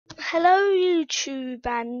Hello YouTube,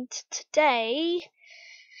 and today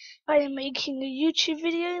I am making a YouTube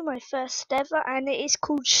video, my first ever, and it is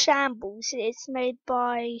called Shambles. It's made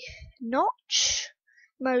by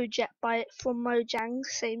from Mojang,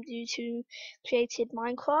 same dude who created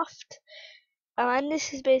Minecraft. And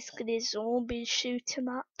this is basically a zombie shoot 'em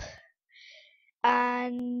up.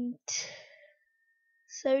 And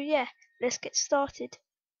so yeah, let's get started.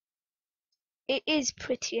 It is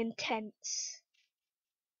pretty intense.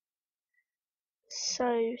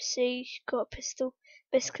 So, see, got a pistol.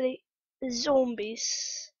 Basically,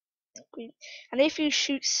 zombies. And if you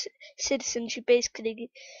shoot citizens, you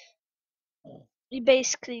basically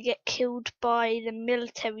get killed by the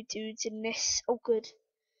military dudes in this. Oh, good.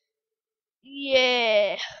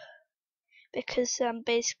 Yeah, because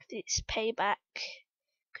basically it's payback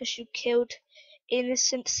because you killed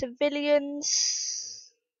innocent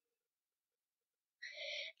civilians.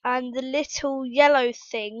 And the little yellow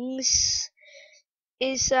things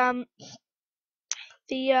is the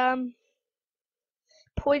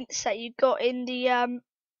points that you got in the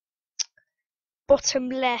bottom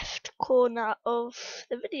left corner of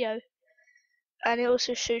the video, and it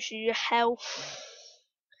also shows you your health.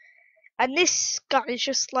 And this guy is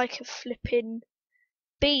just like a flipping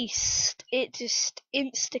beast. It just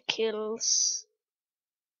insta kills.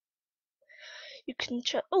 You can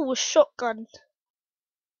a shotgun.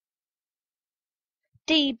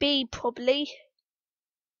 DB probably.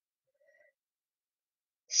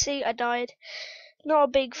 See, I died. Not a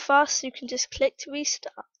big fuss, you can just click to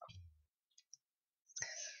restart.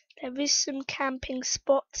 There is some camping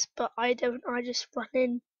spots, but I don't, I just run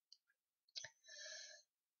in.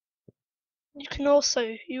 You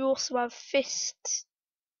also have fists.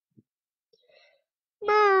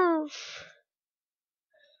 Move!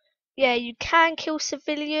 Yeah, you can kill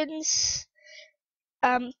civilians,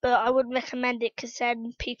 but I wouldn't recommend it because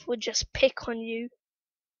then people would just pick on you,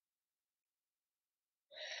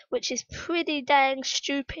 which is pretty dang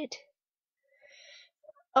stupid.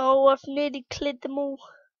 Oh, I've nearly cleared them all.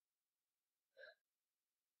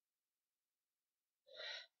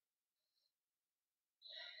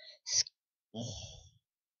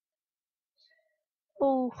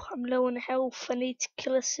 Oh, I'm low on health. I need to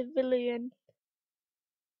kill a civilian.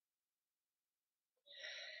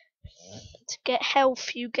 To get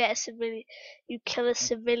health, you kill a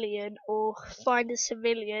civilian or find a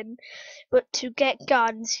civilian. But to get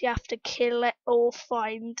guns, you have to kill it or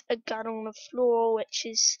find a gun on the floor, which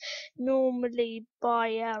is normally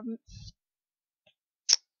by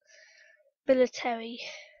military.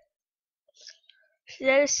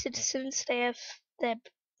 They're citizens. They're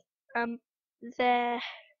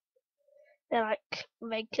like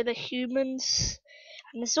regular humans,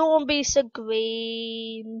 and the zombies are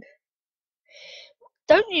green.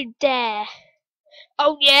 Don't you dare!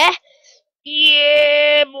 Oh yeah,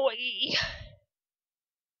 yeah, boy.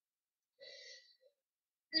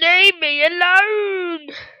 Leave me alone.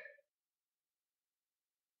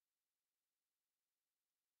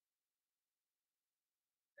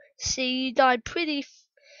 See, you died pretty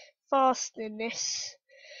fast in this.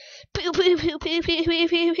 Pew pew pew pew pew pew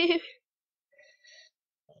pew pew.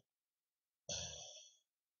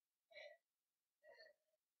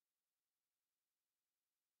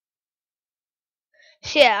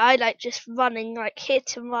 Yeah, I like just running, like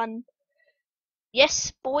hit and run.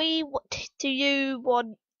 Yes, boy, what do you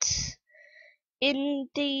want?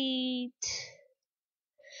 Indeed.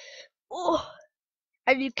 Oh,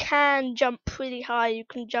 and you can jump pretty high. You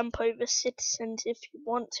can jump over citizens if you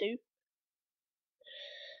want to.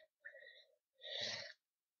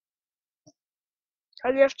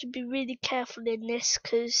 And you have to be really careful in this,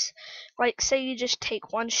 because, like, say you just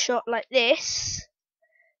take one shot like this.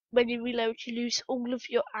 When you reload, you lose all of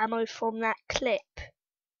your ammo from that clip.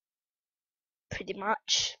 Pretty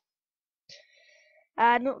much.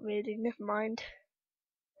 Not really, never mind.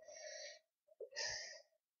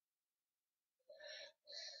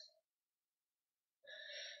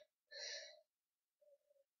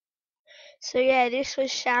 So yeah, this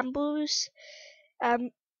was Shambles.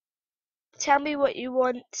 Tell me what you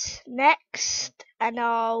want next, and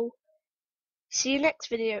I'll see you next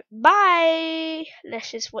video. Bye! Let's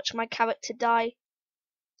just watch my character die.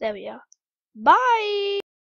 There we are. Bye!